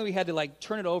 Finally, we had to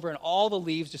turn it over, and all the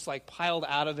leaves just piled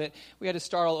out of it. We had to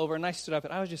start all over, and I stood up,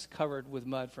 and I was just covered with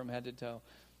mud from head to toe.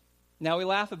 Now, we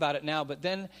laugh about it now, but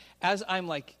then as I'm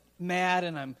mad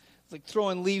and I'm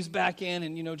throwing leaves back in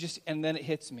and, and then it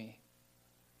hits me.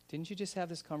 Didn't you just have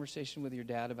this conversation with your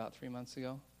dad about 3 months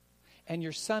ago? And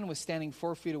your son was standing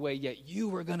 4 feet away, yet you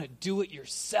were going to do it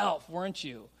yourself, weren't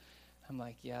you? I'm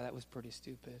like, yeah, that was pretty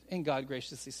stupid. And God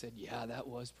graciously said, yeah, that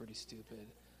was pretty stupid.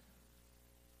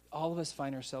 All of us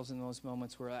find ourselves in those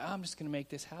moments where I'm just going to make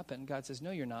this happen. God says,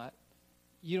 no, you're not.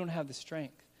 You don't have the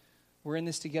strength. We're in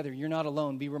this together. You're not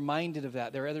alone. Be reminded of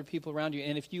that. There are other people around you.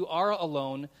 And if you are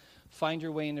alone, find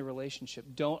your way into relationship.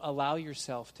 Don't allow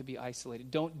yourself to be isolated.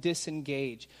 Don't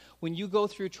disengage. When you go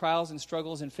through trials and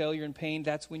struggles and failure and pain,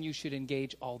 that's when you should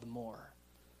engage all the more.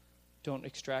 Don't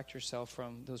extract yourself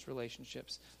from those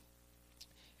relationships.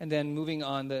 And then moving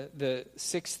on, the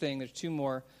sixth thing, there's two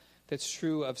more that's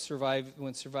true of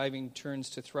when surviving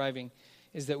turns to thriving,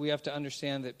 is that we have to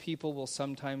understand that people will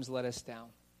sometimes let us down.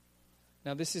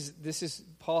 Now, this is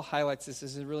Paul highlights this.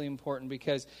 This is really important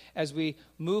because as we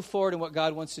move forward in what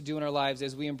God wants to do in our lives,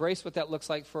 as we embrace what that looks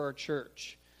like for our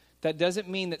church, that doesn't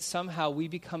mean that somehow we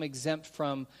become exempt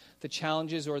from the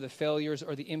challenges or the failures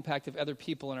or the impact of other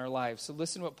people in our lives. So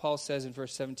listen to what Paul says in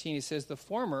verse 17. He says, the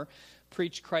former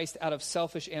preach Christ out of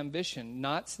selfish ambition,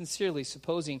 not sincerely,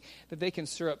 supposing that they can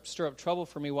stir up trouble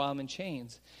for me while I'm in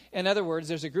chains. In other words,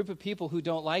 there's a group of people who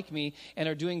don't like me and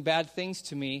are doing bad things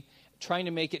to me, trying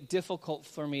to make it difficult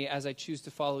for me as I choose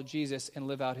to follow Jesus and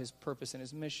live out his purpose and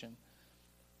his mission.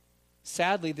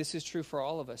 Sadly, this is true for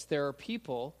all of us. There are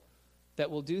people that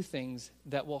will do things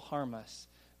that will harm us.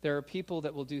 There are people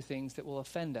that will do things that will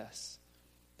offend us.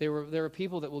 There are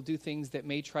people that will do things that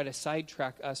may try to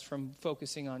sidetrack us from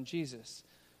focusing on Jesus.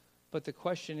 But the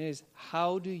question is,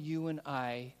 how do you and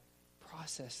I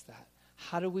process that?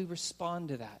 How do we respond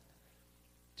to that?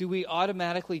 Do we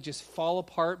automatically just fall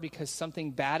apart because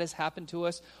something bad has happened to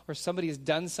us or somebody has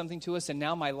done something to us and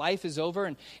now my life is over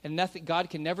and nothing, God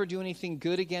can never do anything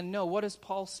good again? No, what is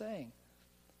Paul saying?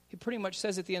 He pretty much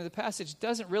says at the end of the passage, it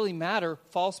doesn't really matter,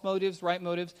 false motives, right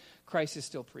motives, Christ is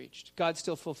still preached. God's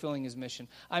still fulfilling his mission.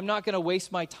 I'm not going to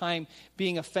waste my time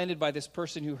being offended by this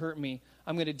person who hurt me.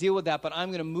 I'm going to deal with that, but I'm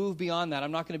going to move beyond that.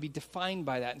 I'm not going to be defined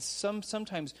by that. And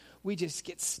sometimes we just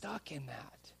get stuck in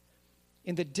that,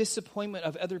 in the disappointment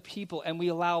of other people, and we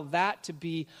allow that to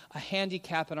be a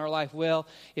handicap in our life. Well,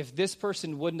 if this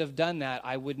person wouldn't have done that,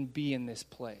 I wouldn't be in this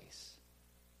place.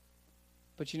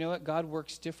 But you know what? God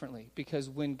works differently, because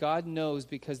when God knows,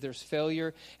 because there's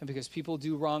failure and because people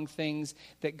do wrong things,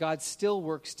 that God still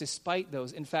works despite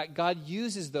those. In fact, God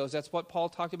uses those. That's what Paul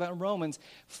talked about in Romans,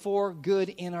 for good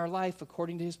in our life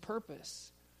according to his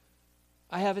purpose.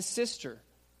 I have a sister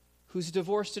who's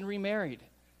divorced and remarried.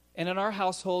 And in our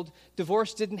household,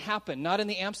 divorce didn't happen. Not in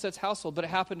the Amstutz household, but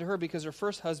it happened to her because her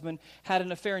first husband had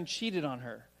an affair and cheated on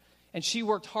her. And she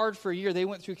worked hard for a year. They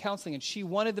went through counseling, and she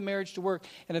wanted the marriage to work,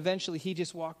 and eventually he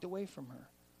just walked away from her.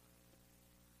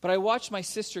 But I watched my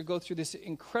sister go through this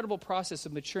incredible process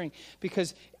of maturing,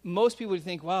 because most people would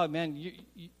think, wow, man,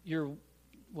 you're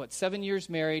 7 years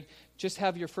married, just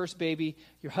have your first baby,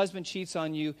 your husband cheats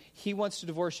on you, he wants to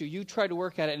divorce you, you try to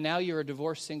work at it, and now you're a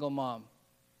divorced single mom.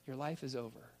 Your life is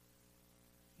over.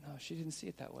 No, she didn't see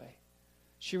it that way.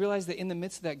 She realized that in the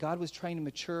midst of that, God was trying to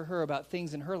mature her about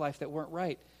things in her life that weren't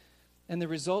right. And the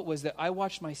result was that I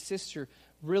watched my sister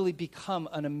really become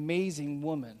an amazing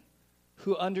woman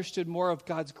who understood more of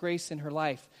God's grace in her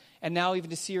life. And now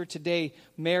even to see her today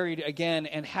married again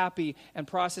and happy and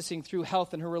processing through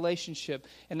health in her relationship.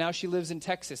 And now she lives in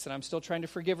Texas, and I'm still trying to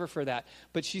forgive her for that.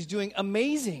 But she's doing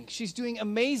amazing. She's doing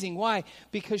amazing. Why?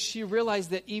 Because she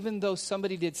realized that even though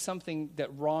somebody did something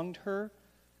that wronged her,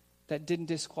 that didn't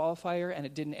disqualify her and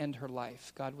it didn't end her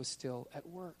life, God was still at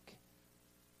work.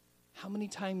 How many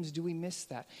times do we miss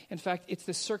that? In fact, it's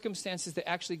the circumstances that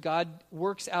actually God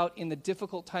works out in the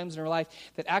difficult times in our life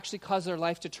that actually cause our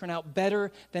life to turn out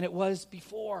better than it was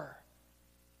before.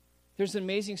 There's an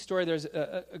amazing story. There's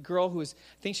a girl who was,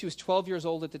 I think she was 12 years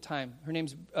old at the time. Her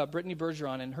name's Brittany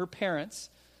Bergeron, and her parents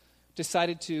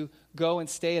decided to go and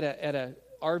stay at a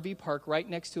RV park right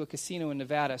next to a casino in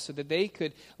Nevada so that they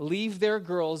could leave their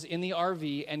girls in the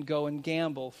RV and go and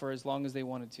gamble for as long as they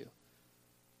wanted to.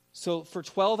 So for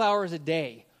 12 hours a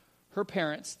day, her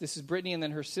parents, this is Brittany and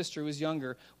then her sister who was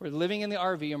younger, were living in the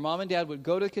RV. Her mom and dad would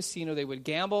go to the casino. They would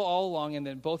gamble all along, and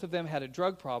then both of them had a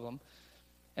drug problem.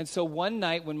 And so one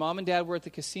night when mom and dad were at the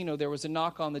casino, there was a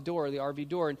knock on the door, the RV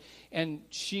door. And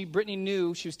Brittany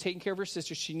knew, she was taking care of her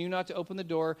sister. She knew not to open the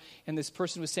door. And this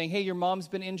person was saying, hey, your mom's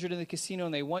been injured in the casino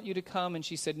and they want you to come. And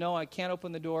she said, no, I can't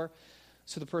open the door.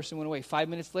 So the person went away. 5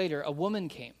 minutes later, a woman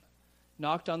came.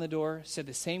 Knocked on the door, said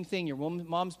the same thing. Your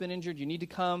mom's been injured. You need to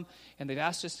come. And they've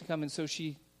asked us to come. And so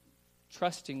she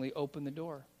trustingly opened the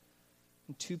door.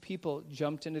 And two people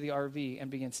jumped into the RV and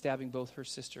began stabbing both her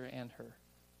sister and her.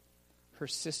 Her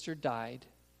sister died,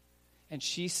 and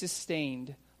she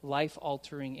sustained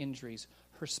life-altering injuries.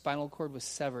 Her spinal cord was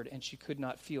severed, and she could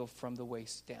not feel from the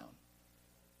waist down.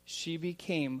 She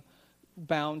became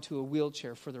bound to a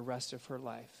wheelchair for the rest of her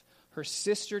life. Her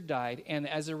sister died, and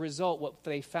as a result, what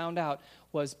they found out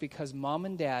was because mom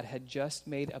and dad had just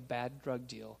made a bad drug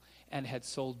deal and had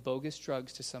sold bogus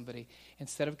drugs to somebody,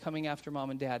 instead of coming after mom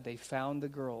and dad, they found the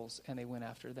girls, and they went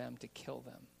after them to kill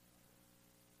them.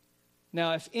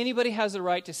 Now, if anybody has the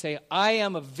right to say, I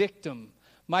am a victim,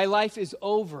 my life is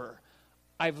over,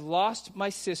 I've lost my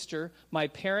sister, my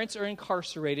parents are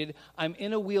incarcerated, I'm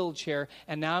in a wheelchair,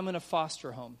 and now I'm in a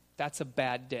foster home, that's a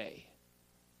bad day.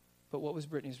 But what was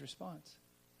Brittany's response?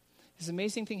 This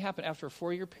amazing thing happened after a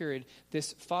 4-year period.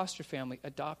 This foster family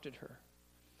adopted her.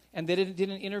 And they did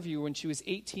an interview when she was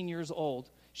 18 years old.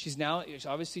 She's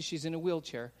in a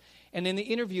wheelchair. And in the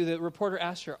interview, the reporter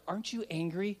asked her, aren't you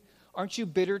angry? Aren't you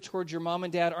bitter towards your mom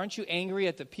and dad? Aren't you angry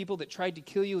at the people that tried to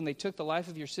kill you and they took the life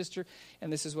of your sister?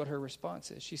 And this is what her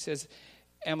response is. She says,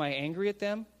 am I angry at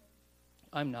them?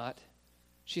 I'm not.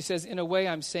 She says, in a way,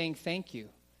 I'm saying thank you.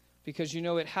 Because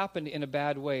it happened in a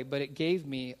bad way, but it gave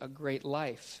me a great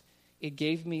life. It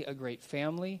gave me a great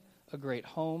family, a great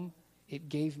home. It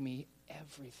gave me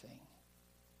everything.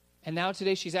 And now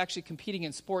today she's actually competing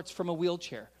in sports from a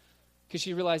wheelchair. Because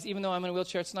she realized even though I'm in a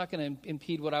wheelchair, it's not going to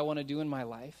impede what I want to do in my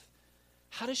life.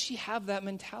 How does she have that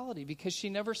mentality? Because she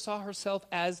never saw herself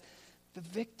as the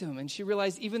victim. And she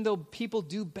realized even though people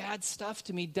do bad stuff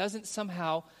to me, doesn't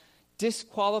somehow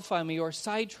disqualify me or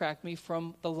sidetrack me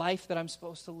from the life that I'm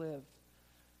supposed to live.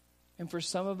 And for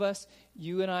some of us,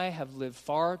 you and I have lived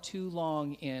far too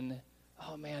long in,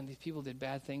 oh man, these people did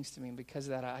bad things to me, and because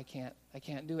of that, I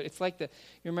can't do it. It's like you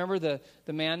remember the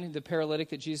man, the paralytic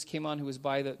that Jesus came on, who was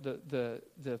by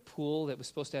the pool that was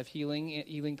supposed to have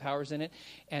healing powers in it,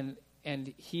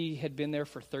 and he had been there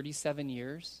for 37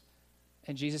 years.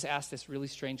 And Jesus asked this really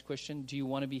strange question, do you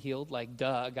want to be healed? Like,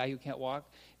 duh, a guy who can't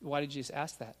walk. Why did Jesus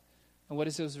ask that? And what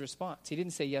is his response? He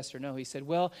didn't say yes or no. He said,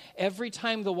 well, every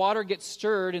time the water gets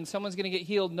stirred and someone's going to get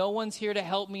healed, no one's here to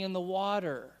help me in the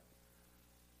water.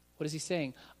 What is he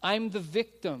saying? I'm the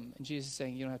victim. And Jesus is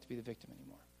saying, you don't have to be the victim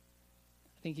anymore.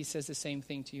 I think he says the same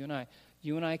thing to you and I.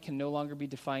 You and I can no longer be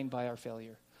defined by our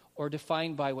failure or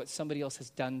defined by what somebody else has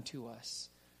done to us,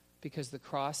 because the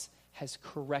cross has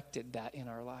corrected that in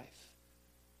our life.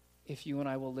 If you and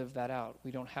I will live that out,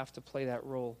 we don't have to play that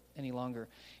role any longer.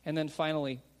 And then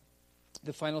finally,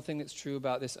 the final thing that's true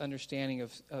about this understanding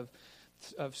of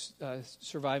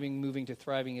surviving, moving to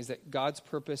thriving, is that God's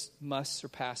purpose must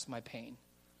surpass my pain.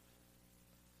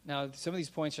 Now, some of these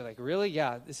points are like, really?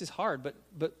 Yeah, this is hard.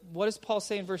 But what does Paul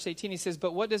say in verse 18? He says,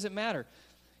 but what does it matter?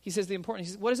 He says,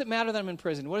 what does it matter that I'm in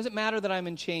prison? What does it matter that I'm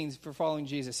in chains for following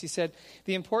Jesus? He said,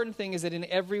 the important thing is that in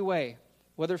every way,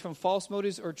 whether from false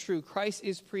motives or true, Christ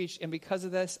is preached, and because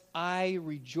of this, I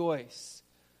rejoice.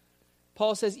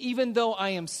 Paul says, even though I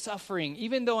am suffering,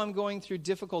 even though I'm going through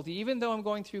difficulty, even though I'm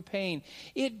going through pain,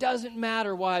 it doesn't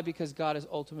matter. Why? Because God is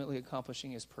ultimately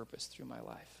accomplishing his purpose through my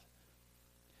life.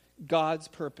 God's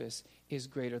purpose is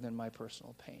greater than my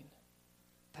personal pain.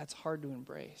 That's hard to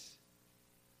embrace.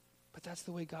 But that's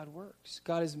the way God works.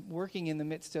 God is working in the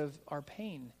midst of our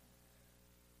pain.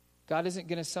 God isn't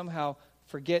going to somehow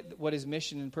forget what his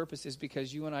mission and purpose is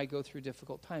because you and I go through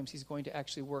difficult times. He's going to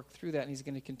actually work through that, and he's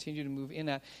going to continue to move in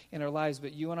that in our lives.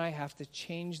 But you and I have to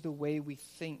change the way we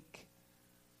think.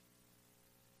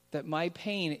 That my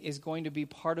pain is going to be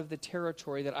part of the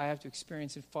territory that I have to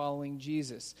experience in following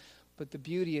Jesus. But the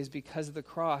beauty is because of the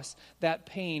cross, that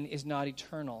pain is not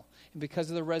eternal. And because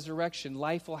of the resurrection,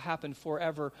 life will happen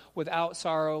forever without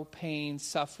sorrow, pain,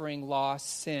 suffering, loss,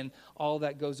 sin. All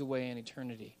that goes away in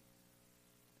eternity.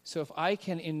 So if I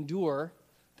can endure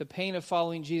the pain of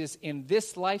following Jesus in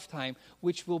this lifetime,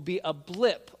 which will be a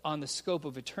blip on the scope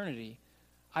of eternity,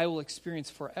 I will experience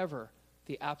forever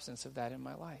the absence of that in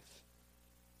my life.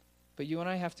 But you and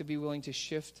I have to be willing to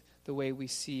shift the way we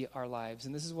see our lives.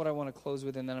 And this is what I want to close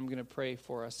with, and then I'm going to pray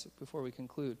for us before we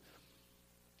conclude.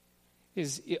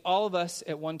 All of us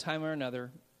at one time or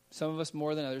another, some of us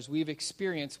more than others, we've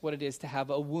experienced what it is to have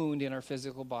a wound in our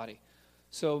physical body.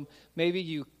 So maybe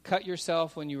you cut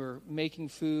yourself when you were making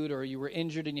food, or you were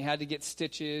injured and you had to get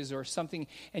stitches or something,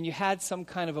 and you had some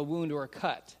kind of a wound or a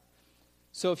cut.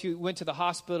 So if you went to the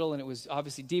hospital and it was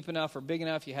obviously deep enough or big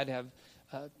enough, you had to have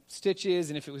stitches,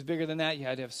 and if it was bigger than that, you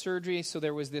had to have surgery. So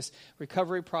there was this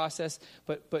recovery process.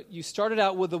 But you started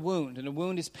out with a wound, and a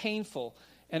wound is painful,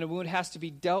 and a wound has to be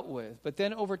dealt with. But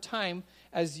then over time,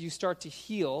 as you start to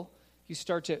heal, you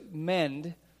start to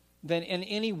mend, then in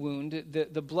any wound,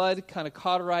 the blood kind of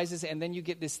cauterizes, and then you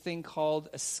get this thing called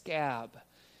a scab.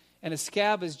 And a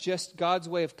scab is just God's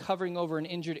way of covering over an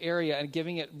injured area and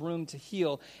giving it room to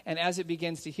heal. And as it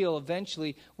begins to heal,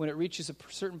 eventually, when it reaches a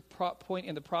certain point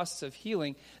in the process of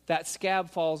healing, that scab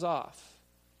falls off.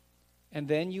 And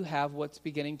then you have what's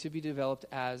beginning to be developed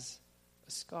as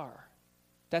a scar.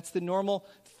 That's the normal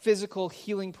physical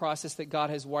healing process that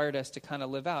God has wired us to kind of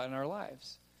live out in our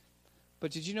lives. But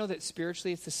did you know that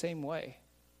spiritually it's the same way?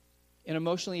 And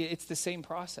emotionally it's the same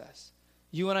process.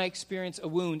 You and I experience a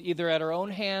wound either at our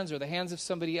own hands or the hands of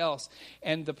somebody else.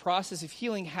 And the process of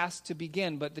healing has to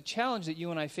begin. But the challenge that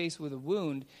you and I face with a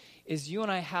wound is you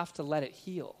and I have to let it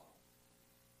heal.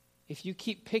 If you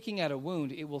keep picking at a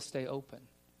wound, it will stay open.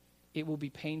 It will be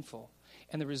painful.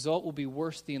 And the result will be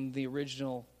worse than the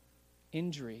original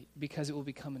injury because it will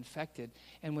become infected.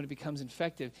 And when it becomes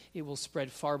infected, it will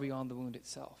spread far beyond the wound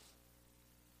itself.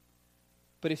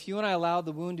 But if you and I allow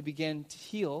the wound to begin to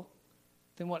heal,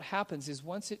 then what happens is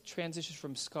once it transitions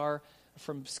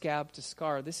from scab to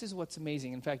scar, this is what's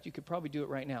amazing. In fact, you could probably do it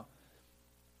right now.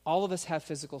 All of us have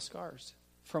physical scars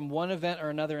from one event or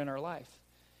another in our life.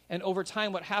 And over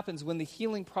time, what happens when the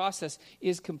healing process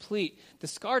is complete, the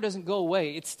scar doesn't go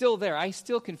away. It's still there. I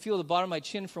still can feel the bottom of my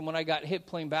chin from when I got hit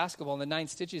playing basketball and the 9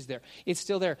 stitches there. It's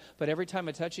still there. But every time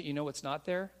I touch it, you know what's not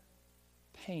there?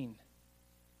 Pain.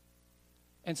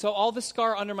 And so all the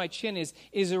scar under my chin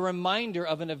is a reminder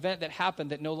of an event that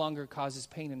happened that no longer causes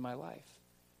pain in my life.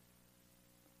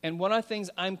 And one of the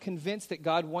things I'm convinced that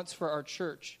God wants for our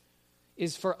church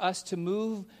is for us to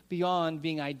move beyond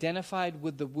being identified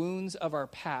with the wounds of our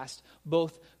past,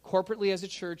 both corporately as a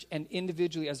church and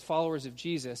individually as followers of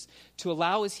Jesus, to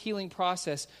allow his healing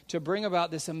process to bring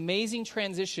about this amazing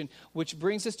transition, which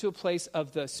brings us to a place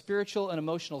of the spiritual and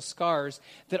emotional scars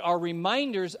that are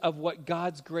reminders of what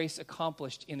God's grace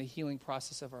accomplished in the healing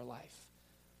process of our life.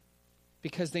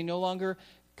 Because they no longer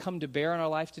come to bear in our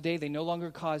life today. They no longer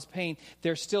cause pain.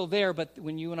 They're still there, but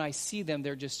when you and I see them,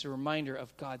 they're just a reminder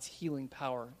of God's healing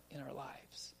power in our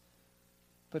lives.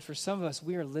 But for some of us,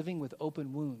 we are living with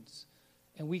open wounds,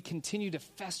 and we continue to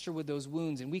fester with those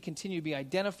wounds, and we continue to be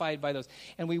identified by those,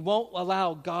 and we won't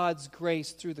allow God's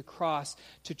grace through the cross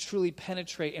to truly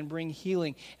penetrate and bring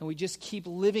healing, and we just keep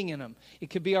living in them. It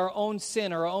could be our own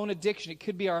sin, our own addiction. It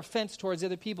could be our offense towards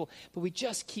other people, but we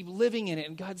just keep living in it,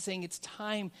 and God's saying it's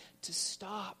time to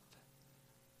stop.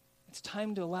 It's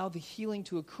time to allow the healing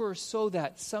to occur so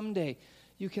that someday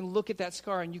you can look at that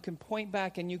scar and you can point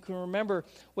back and you can remember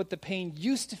what the pain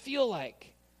used to feel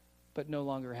like, but no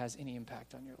longer has any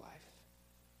impact on your life.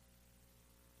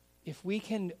 If we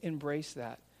can embrace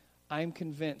that, I'm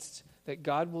convinced that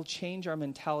God will change our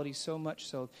mentality so much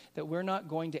so that we're not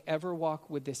going to ever walk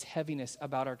with this heaviness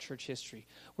about our church history.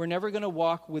 We're never going to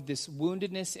walk with this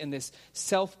woundedness and this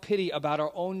self-pity about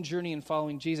our own journey in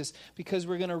following Jesus, because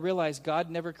we're going to realize God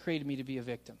never created me to be a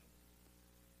victim.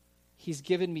 He's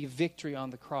given me victory on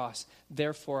the cross.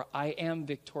 Therefore, I am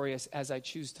victorious as I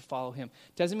choose to follow him.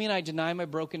 Doesn't mean I deny my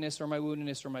brokenness or my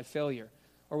woundedness or my failure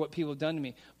or what people have done to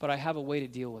me, but I have a way to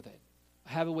deal with it.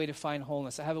 I have a way to find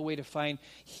wholeness. I have a way to find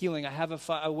healing. I have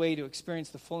a way to experience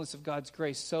the fullness of God's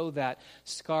grace so that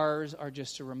scars are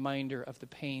just a reminder of the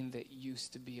pain that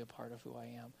used to be a part of who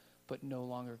I am, but no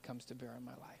longer comes to bear in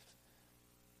my life.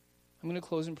 I'm going to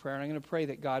close in prayer, and I'm going to pray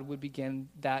that God would begin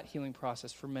that healing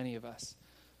process for many of us,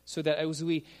 so that as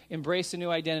we embrace a new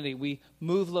identity, we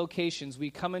move locations, we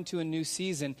come into a new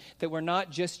season, that we're not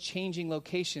just changing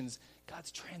locations.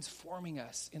 God's transforming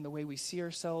us in the way we see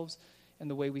ourselves and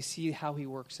the way we see how he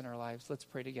works in our lives. Let's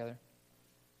pray together.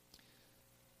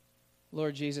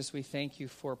 Lord Jesus, we thank you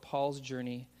for Paul's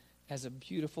journey as a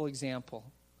beautiful example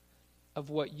of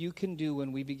what you can do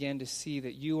when we begin to see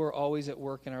that you are always at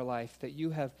work in our life, that you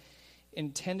have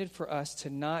intended for us to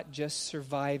not just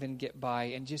survive and get by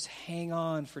and just hang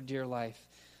on for dear life,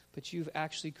 but you've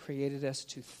actually created us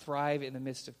to thrive in the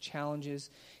midst of challenges,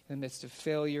 in the midst of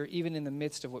failure, even in the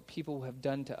midst of what people have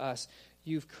done to us.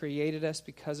 You've created us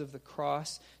because of the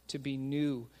cross to be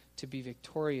new, to be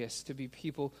victorious, to be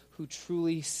people who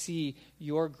truly see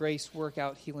your grace work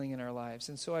out healing in our lives.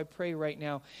 And so I pray right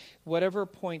now, whatever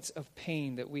points of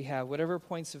pain that we have, whatever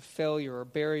points of failure or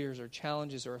barriers or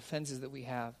challenges or offenses that we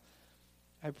have,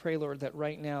 I pray, Lord, that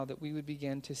right now that we would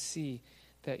begin to see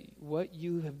that what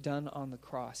you have done on the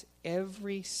cross,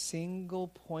 every single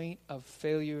point of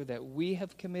failure that we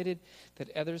have committed,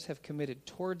 that others have committed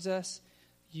towards us,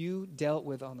 you dealt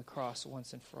with on the cross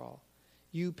once and for all.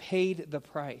 You paid the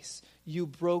price. You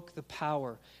broke the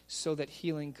power so that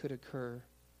healing could occur,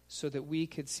 so that we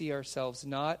could see ourselves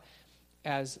not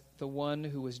as the one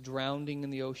who was drowning in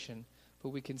the ocean, but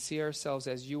we can see ourselves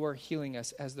as you are healing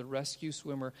us, as the rescue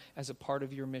swimmer, as a part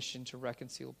of your mission to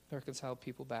reconcile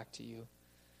people back to you.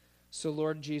 So,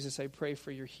 Lord Jesus, I pray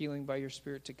for your healing by your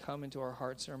Spirit to come into our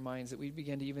hearts and our minds, that we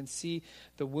begin to even see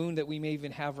the wound that we may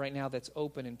even have right now that's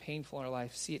open and painful in our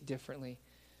life, see it differently,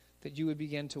 that you would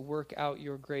begin to work out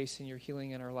your grace and your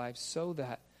healing in our lives so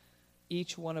that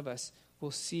each one of us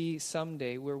will see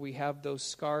someday where we have those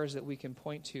scars that we can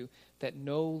point to that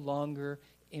no longer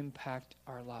impact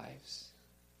our lives.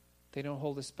 They don't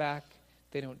hold us back.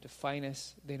 They don't define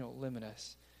us. They don't limit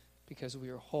us, because we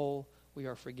are whole, we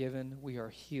are forgiven, we are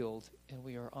healed, and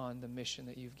we are on the mission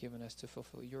that you've given us to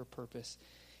fulfill your purpose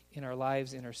in our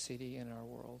lives, in our city, in our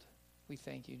world. We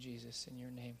thank you, Jesus, in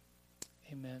your name.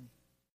 Amen.